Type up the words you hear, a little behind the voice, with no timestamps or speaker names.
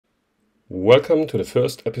Welcome to the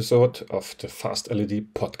first episode of the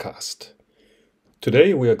FastLED podcast.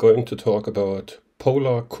 Today we are going to talk about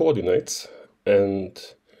polar coordinates and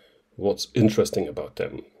what's interesting about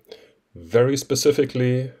them. Very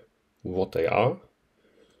specifically, what they are,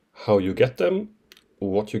 how you get them,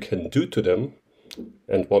 what you can do to them,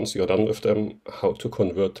 and once you're done with them, how to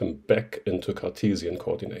convert them back into Cartesian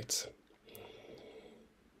coordinates.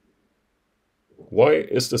 Why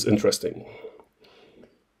is this interesting?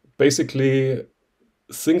 Basically,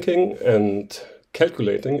 thinking and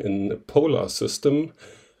calculating in a polar system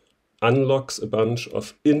unlocks a bunch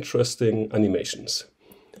of interesting animations.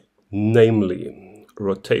 Namely,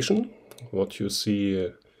 rotation, what you see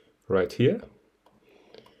right here.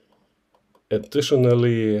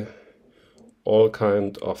 Additionally, all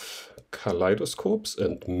kind of kaleidoscopes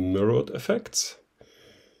and mirrored effects.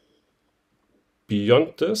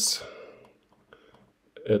 Beyond this,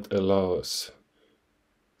 it allows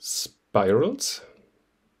spirals,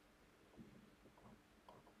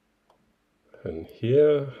 and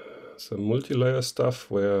here some multi-layer stuff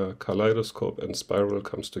where kaleidoscope and spiral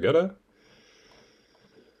comes together,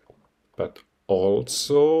 but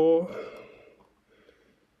also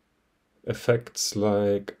effects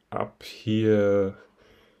like up here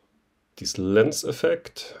this lens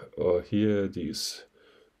effect, or here this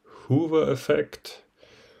Hoover effect,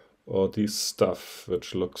 or this stuff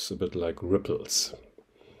which looks a bit like ripples.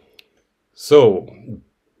 So,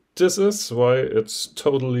 this is why it's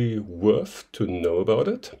totally worth to know about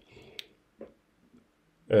it.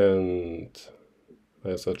 And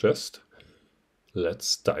I suggest,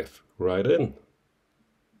 let's dive right in.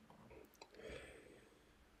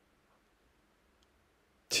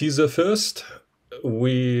 Teaser first,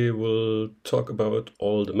 we will talk about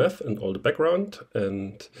all the math and all the background,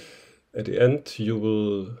 and at the end you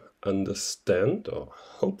will understand, or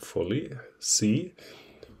hopefully see,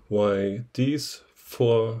 why these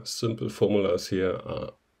four simple formulas here are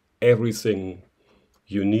everything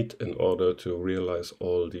you need in order to realize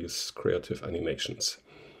all these creative animations.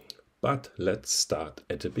 But let's start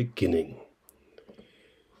at the beginning.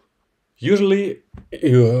 Usually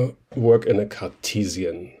you work in a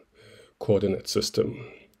Cartesian coordinate system.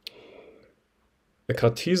 A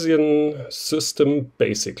Cartesian system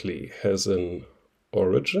basically has an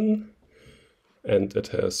origin and it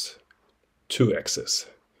has two axes.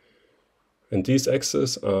 And these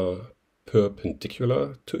axes are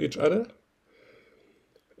perpendicular to each other.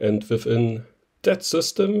 And within that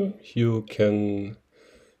system, you can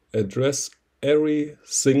address every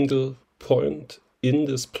single point in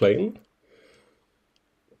this plane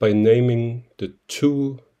by naming the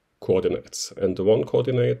two coordinates. And the one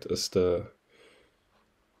coordinate is the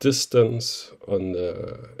distance on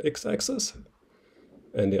the x-axis,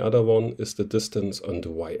 and the other one is the distance on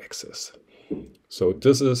the y-axis. So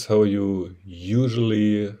this is how you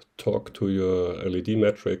usually talk to your LED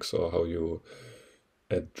matrix, or how you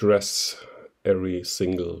address every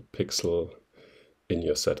single pixel in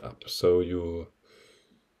your setup. So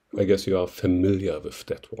I guess you are familiar with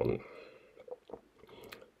that one.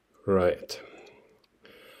 Right.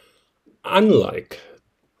 Unlike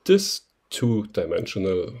this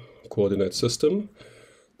two-dimensional coordinate system,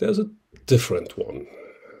 there's a different one.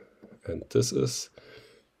 And this is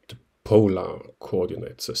polar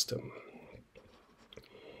coordinate system.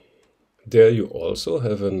 There you also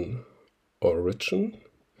have an origin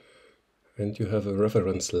and you have a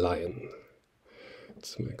reference line.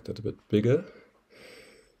 Let's make that a bit bigger.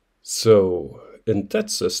 So in that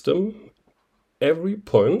system, every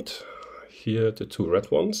point, here the two red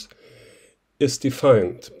ones, is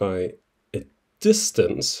defined by a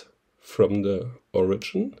distance from the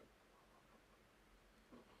origin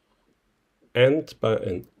and by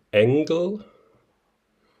an angle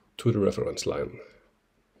to the reference line.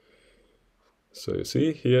 So you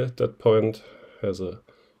see here that point has a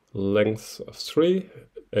length of 3,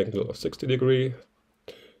 angle of 60 degrees.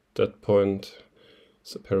 That point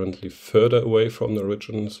is apparently further away from the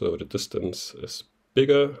origin, so the distance is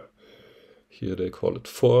bigger. Here they call it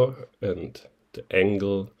 4, and the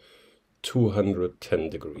angle 210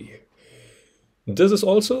 degrees. This is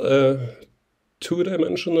also a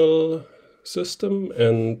two-dimensional system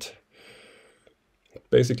and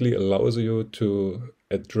basically allows you to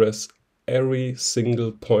address every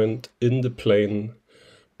single point in the plane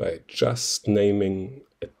by just naming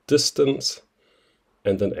a distance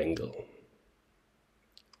and an angle.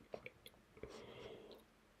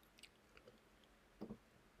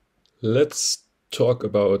 Let's talk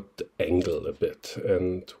about the angle a bit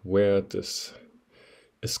and where this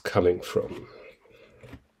is coming from.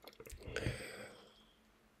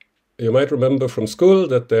 You might remember from school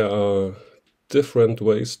that there are different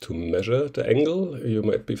ways to measure the angle. You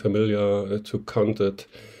might be familiar to count it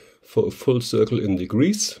for a full circle in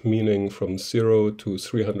degrees, meaning from 0 to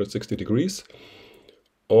 360 degrees,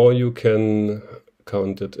 or you can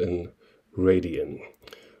count it in radian.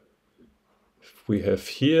 We have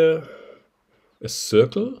here a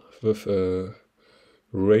circle with a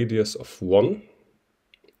radius of 1.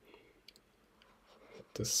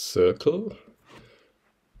 The circle,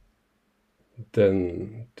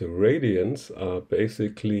 then the radians are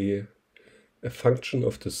basically a function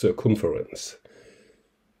of the circumference,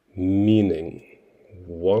 meaning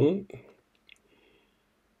 1,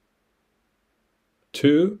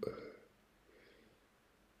 2,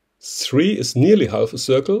 3 is nearly half a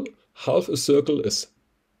circle. Half a circle is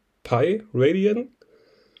pi radian,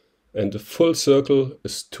 and the full circle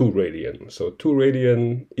is 2 radian. So 2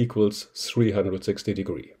 radian equals 360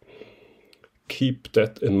 degree. Keep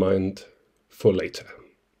that in mind for later.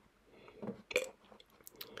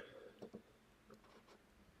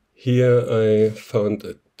 Here I found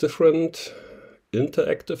a different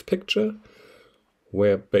interactive picture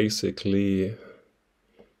where basically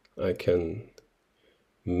I can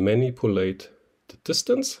manipulate the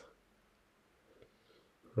distance,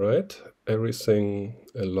 right? Everything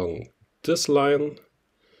along this line,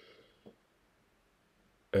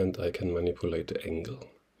 and I can manipulate the angle.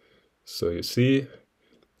 So you see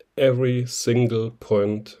every single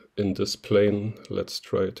point in this plane, let's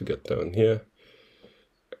try to get down here.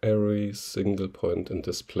 Every single point in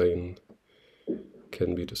this plane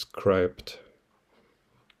can be described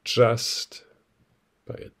just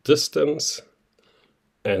by a distance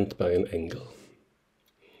and by an angle.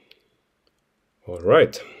 All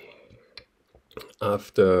right.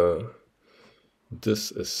 After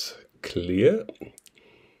this is clear,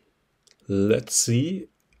 let's see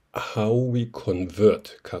how we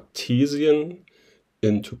convert Cartesian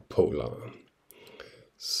into polar.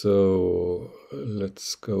 So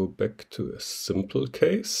let's go back to a simple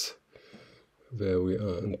case where we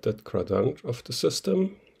are in that quadrant of the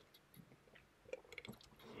system.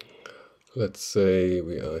 Let's say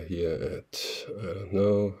we are here at, I don't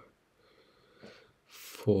know,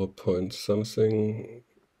 4 point something.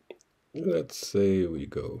 Let's say we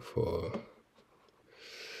go for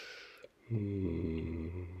 3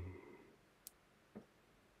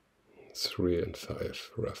 and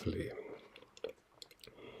 5 roughly.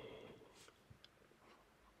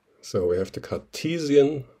 So we have the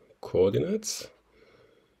Cartesian coordinates,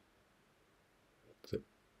 the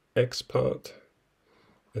x part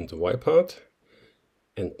and the y part,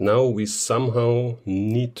 and now we somehow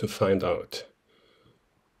need to find out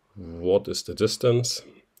what is the distance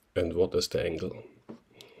and what is the angle.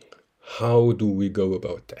 How do we go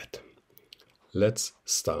about that? Let's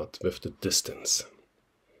start with the distance.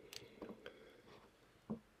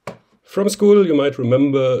 From school you might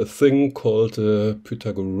remember a thing called the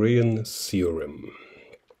Pythagorean theorem.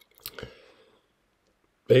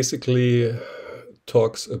 Basically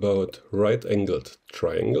talks about right-angled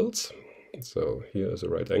triangles. So here is a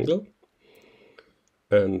right angle.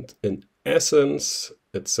 And in essence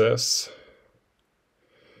it says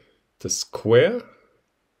the square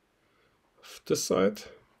of this side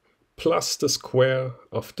plus the square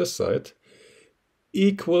of this side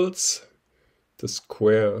equals the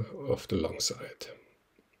square of the long side.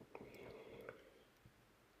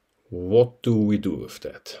 What do we do with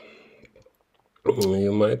that?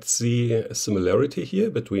 You might see a similarity here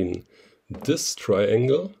between this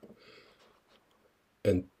triangle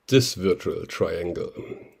and this virtual triangle,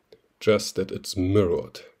 just that it's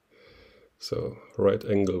mirrored. So right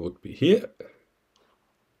angle would be here.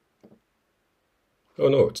 Oh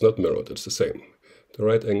no, it's not mirrored, it's the same. The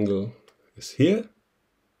right angle is here.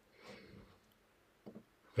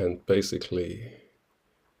 And basically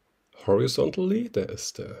horizontally there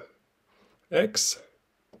is the x.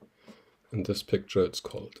 In this picture it's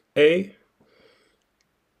called A.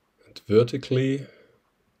 And vertically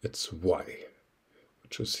it's y,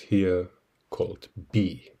 which is here called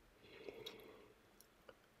B.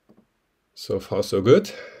 So far so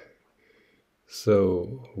good.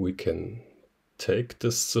 So we can take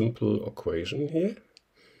this simple equation here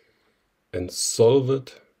and solve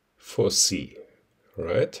it for C,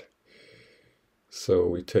 right? So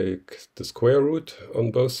we take the square root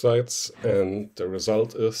on both sides, and the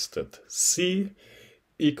result is that C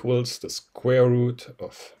equals the square root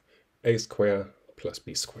of a square plus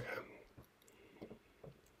b square.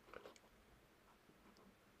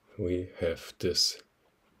 We have this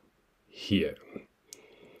here.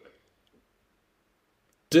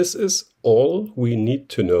 This is all we need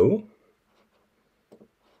to know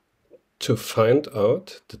to find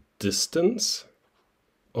out the distance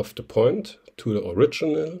of the point to the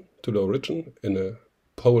origin in a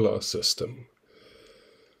polar system.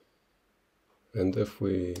 And if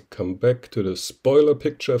we come back to the spoiler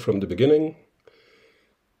picture from the beginning,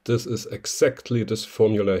 this is exactly this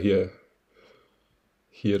formula here.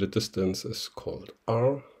 Here the distance is called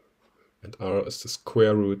r, and r is the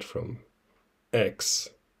square root from x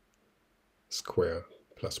square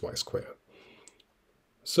plus y square.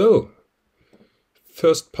 So,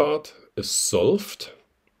 first part is solved.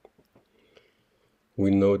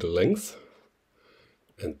 We know the length,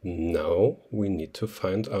 and now we need to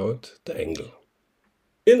find out the angle.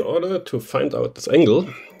 In order to find out this angle,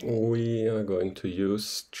 we are going to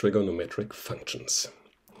use trigonometric functions.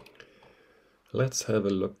 Let's have a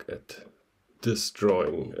look at this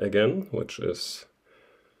drawing again, which is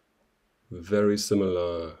very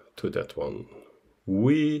similar to that one.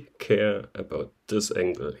 We care about this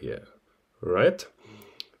angle here, right?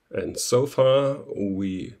 And so far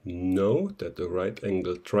we know that the right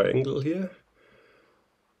angle triangle here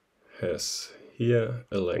has here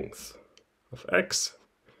a length of x,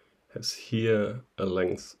 has here a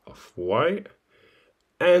length of y,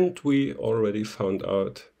 and we already found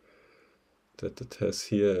out that it has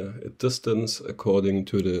here a distance according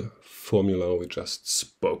to the formula we just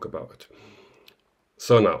spoke about.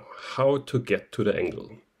 So now, how to get to the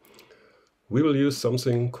angle? We will use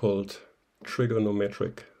something called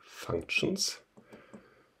trigonometric functions.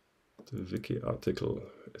 The wiki article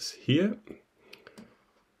is here.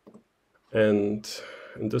 And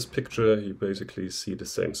in this picture, you basically see the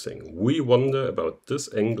same thing. We wonder about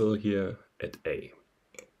this angle here at A.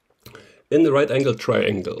 In the right angle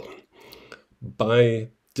triangle, by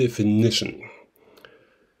definition,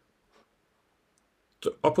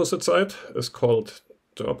 the opposite side is called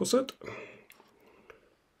the opposite.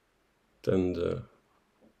 Then the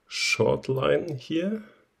short line here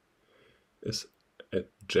is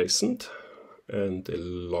adjacent, and the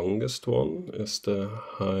longest one is the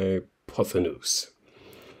hypotenuse.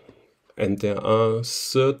 And there are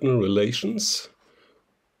certain relations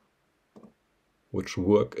which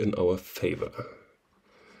work in our favor.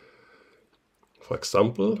 For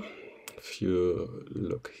example, if you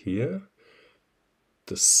look here,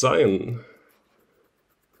 the sine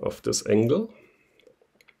of this angle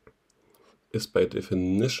is by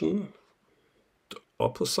definition the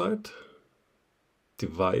opposite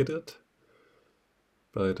divided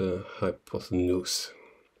by the hypotenuse.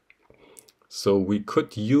 So we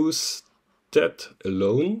could use that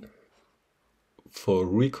alone for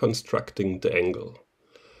reconstructing the angle.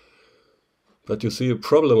 But you see a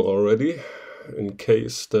problem already. In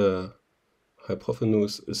case the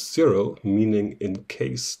hypotenuse is 0, meaning in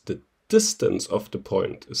case the distance of the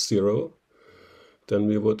point is 0, then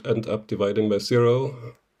we would end up dividing by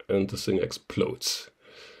 0 and the thing explodes.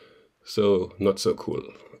 So not so cool.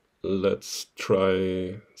 Let's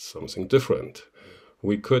try something different.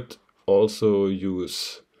 We could also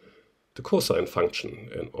use the cosine function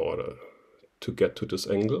in order to get to this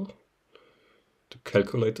angle, to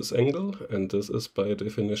calculate this angle, and this is by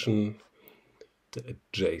definition the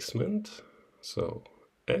adjacent, so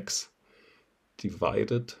x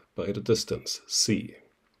divided by the distance, c.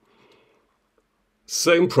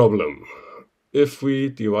 Same problem. If we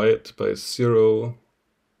divide by 0,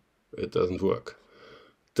 it doesn't work.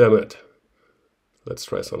 Damn it. Let's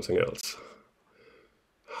try something else.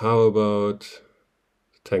 How about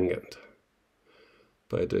tangent?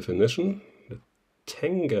 By definition, the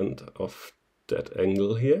tangent of that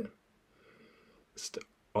angle here is the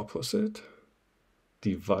opposite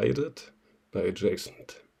divided by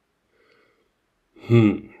adjacent.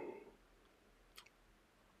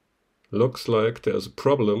 Looks like there's a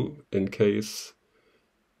problem in case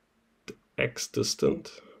the x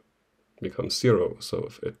distant becomes 0. So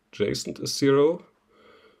if adjacent is 0,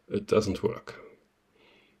 it doesn't work.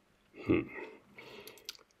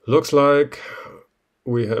 Looks like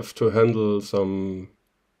we have to handle some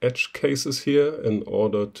edge cases here in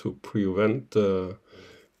order to prevent the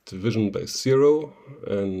division by 0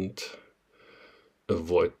 and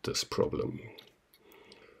avoid this problem.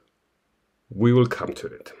 We will come to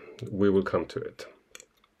it. We will come to it.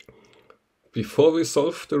 Before we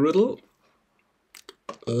solve the riddle,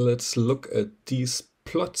 let's look at these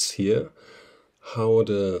plots here, how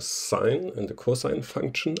the sine and the cosine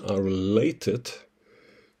function are related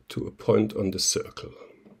to a point on the circle.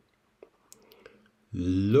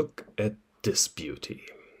 Look at this beauty.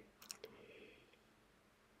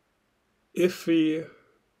 If we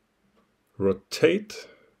rotate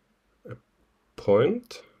a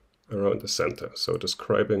point around the center, so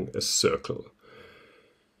describing a circle,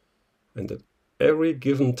 and at every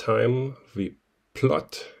given time we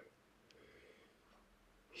plot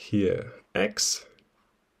here x,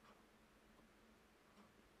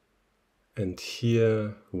 and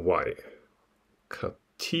here y.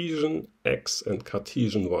 Cartesian x and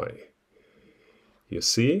Cartesian y. You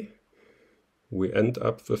see, we end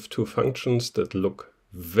up with two functions that look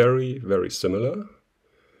very, very similar,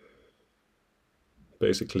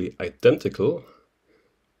 basically identical.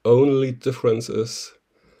 Only difference is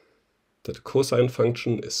that the cosine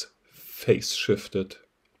function is phase shifted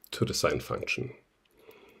to the sine function.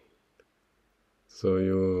 So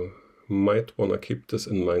you might want to keep this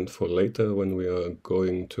in mind for later when we are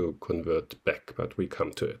going to convert back, but we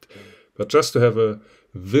come to it. But just to have a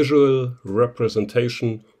visual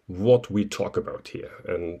representation what we talk about here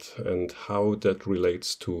and how that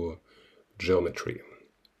relates to geometry.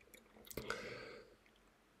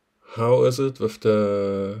 How is it with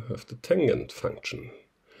the tangent function?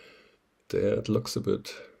 There it looks a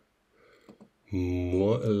bit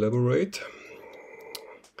more elaborate.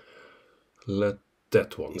 Let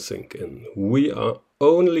that one sink in. We are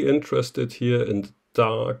only interested here in the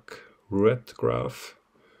dark red graph,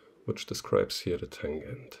 which describes here the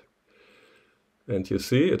tangent. And you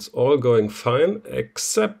see it's all going fine,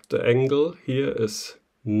 except the angle here is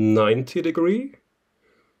 90 degree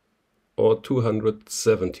or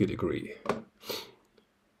 270 degree.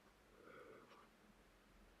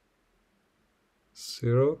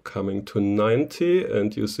 0 coming to 90,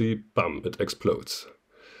 and you see, bam, it explodes.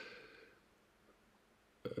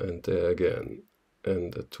 And there again,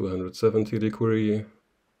 and at 270 degree,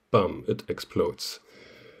 bam, it explodes.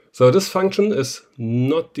 So this function is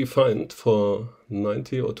not defined for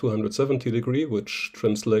 90 or 270 degree, which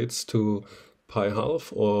translates to pi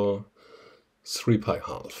half or 3 pi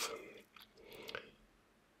half.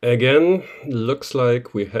 Again, looks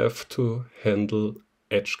like we have to handle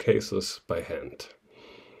edge cases by hand.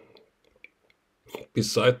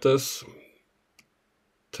 Beside this,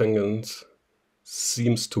 tangents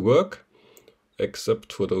seems to work,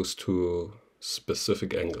 except for those two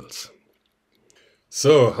specific angles.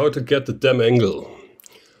 So, how to get the damn angle?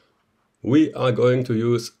 We are going to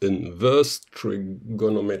use inverse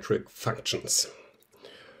trigonometric functions.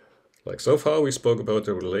 Like so far, we spoke about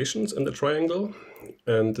the relations in the triangle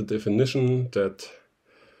and the definition that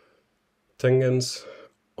tangents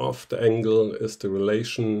of the angle is the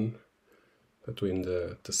relation between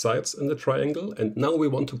the sides in the triangle. And now we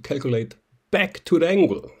want to calculate back to the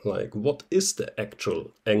angle, like what is the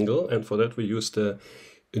actual angle, and for that we use the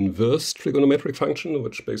inverse trigonometric function,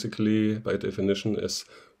 which basically by definition is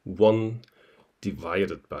 1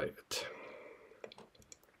 divided by it.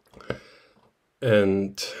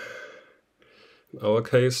 And in our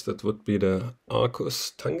case that would be the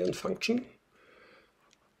arcus tangent function.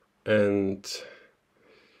 And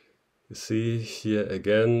you see here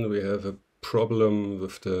again we have a problem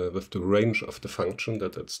with the range of the function,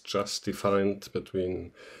 that it's just defined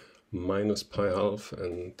between minus pi half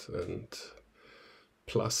and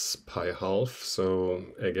plus pi half. So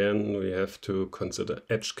again we have to consider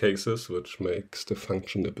edge cases, which makes the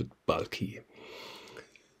function a bit bulky.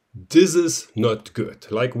 This is not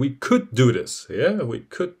good. Like, we could do this, yeah? We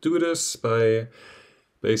could do this by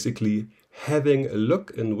basically having a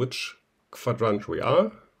look in which quadrant we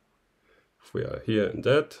are. If we are here in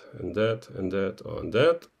that, and that, and that, or in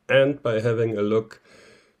that, and by having a look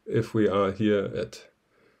if we are here at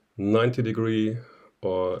 90 degree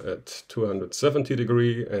or at 270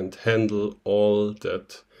 degree and handle all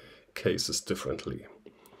that cases differently.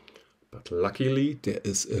 But luckily there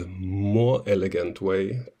is a more elegant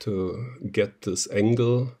way to get this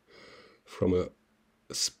angle from a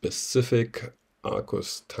specific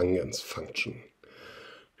arcus tangens function.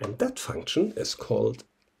 And that function is called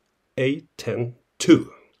a tan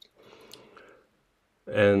 2.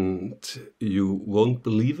 And you won't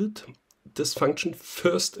believe it, this function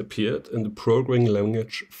first appeared in the programming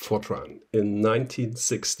language Fortran in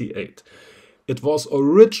 1968. It was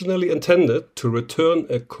originally intended to return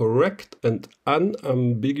a correct and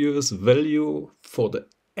unambiguous value for the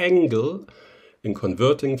angle in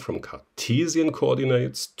converting from Cartesian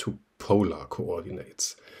coordinates to polar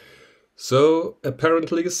coordinates. So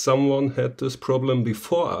apparently someone had this problem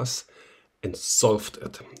before us and solved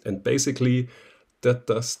it. And basically that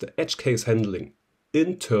does the edge case handling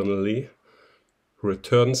internally,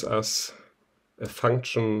 returns us a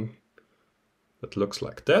function that looks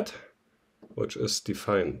like that, which is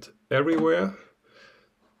defined everywhere,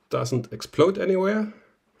 doesn't explode anywhere,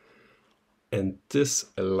 and this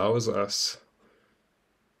allows us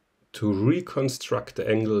to reconstruct the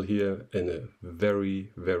angle here in a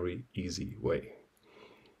very, very easy way.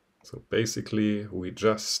 So basically we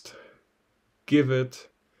just give it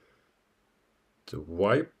the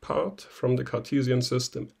y part from the Cartesian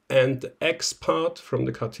system and the x part from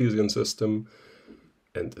the Cartesian system,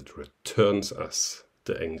 and it returns us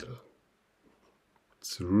the angle.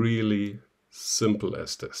 It's really simple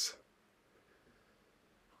as this.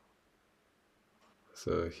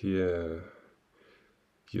 So here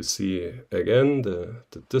you see again the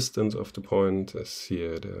distance of the point is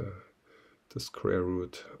here the square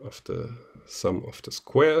root of the sum of the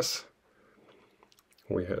squares.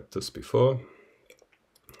 We had this before.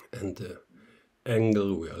 And the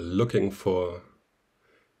angle we are looking for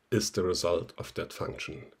is the result of that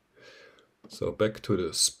function. So back to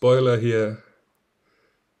the spoiler here.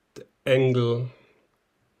 The angle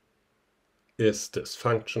is this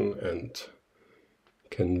function and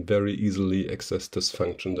can very easily access this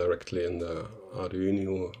function directly in the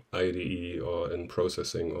Arduino IDE or in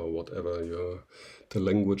processing or whatever the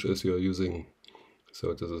language is you're using.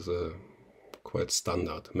 So this is a quite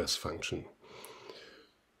standard math function.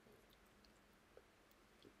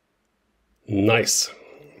 Nice.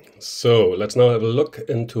 So let's now have a look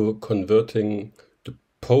into converting the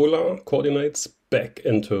polar coordinates back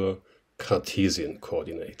into Cartesian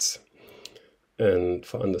coordinates. And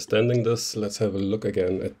for understanding this, let's have a look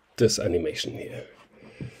again at this animation here.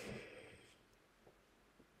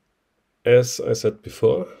 As I said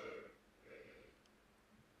before,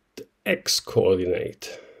 the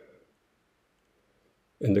x-coordinate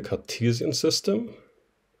in the Cartesian system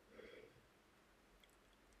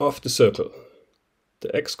of the circle,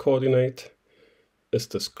 the x-coordinate is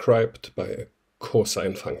described by a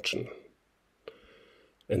cosine function.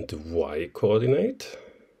 And the y-coordinate,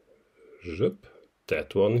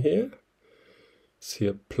 that one here, is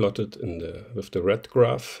here plotted with the red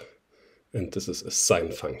graph, and this is a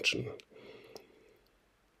sine function.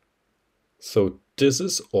 So this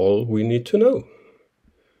is all we need to know.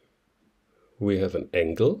 We have an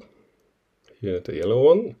angle, here the yellow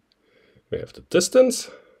one. We have the distance,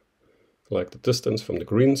 like the distance from the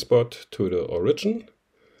green spot to the origin.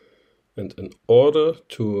 And in order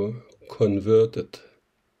to convert it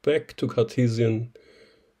back to Cartesian,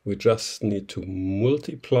 we just need to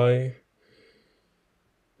multiply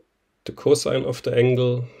the cosine of the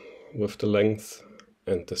angle with the length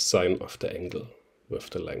and the sine of the angle with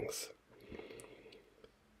the length.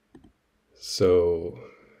 So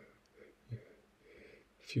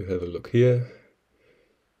if you have a look here,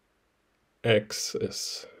 x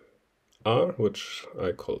is r, which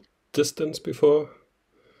I called distance before,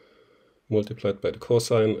 multiplied by the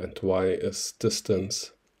cosine, and y is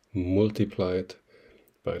distance multiplied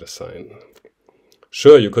by the sine.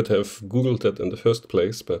 Sure, you could have Googled that in the first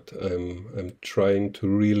place, but I'm trying to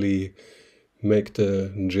really make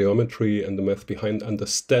the geometry and the math behind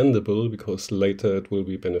understandable, because later it will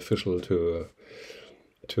be beneficial to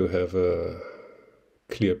have a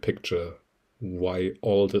clear picture why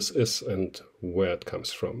all this is and where it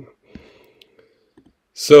comes from.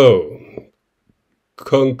 So,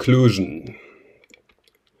 conclusion.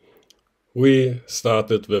 We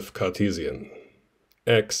started with Cartesian,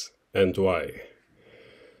 x and y.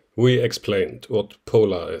 We explained what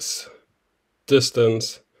polar is,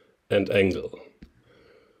 distance and angle.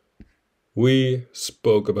 We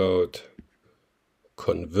spoke about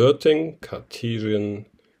converting Cartesian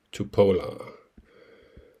to polar.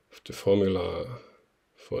 The formula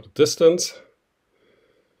for the distance,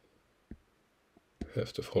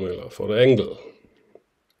 have the formula for the angle.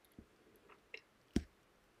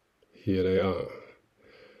 Here they are.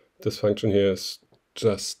 This function here is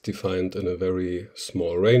just defined in a very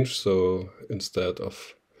small range, so instead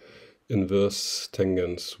of inverse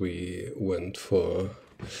tangents we went for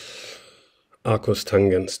arcus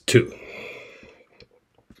tangens 2.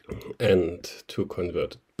 And to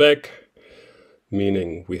convert it back,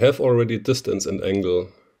 meaning we have already distance and angle,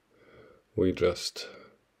 we just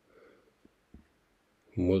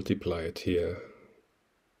multiply it here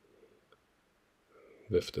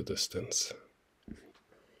with the distance.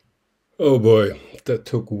 Oh boy, that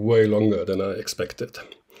took way longer than I expected.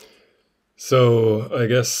 So I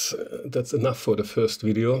guess that's enough for the first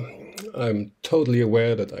video. I'm totally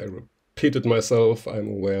aware that I repeated myself. I'm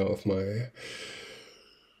aware of my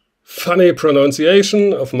funny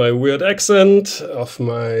pronunciation, of my weird accent, of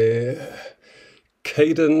my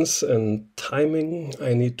cadence and timing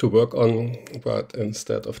I need to work on, but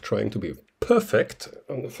instead of trying to be perfect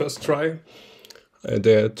on the first try, I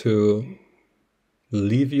dare to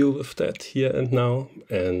leave you with that here and now,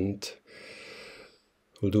 and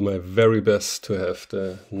will do my very best to have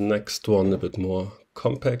the next one a bit more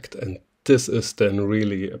compact. And this is then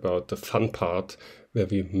really about the fun part, where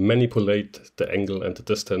we manipulate the angle and the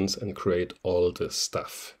distance and create all this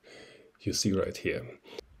stuff you see right here.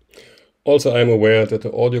 Also, I'm aware that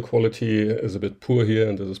the audio quality is a bit poor here,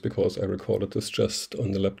 and this is because I recorded this just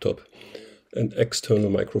on the laptop. An external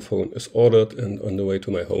microphone is ordered and on the way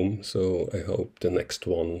to my home, so I hope the next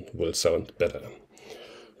one will sound better.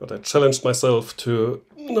 But I challenged myself to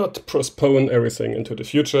not postpone everything into the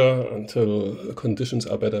future until conditions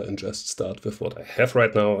are better and just start with what I have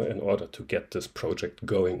right now in order to get this project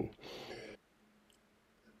going.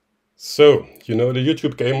 So, you know the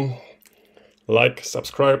YouTube game. Like,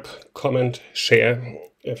 subscribe, comment, share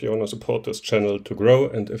if you want to support this channel to grow,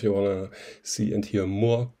 and if you want to see and hear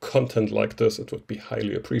more content like this, it would be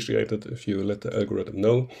highly appreciated if you let the algorithm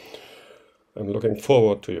know. I'm looking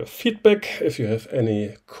forward to your feedback. If you have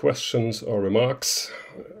any questions or remarks,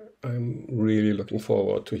 I'm really looking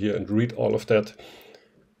forward to hear and read all of that.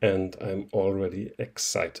 And I'm already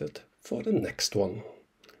excited for the next one.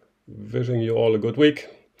 Wishing you all a good week.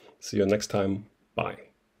 See you next time. Bye.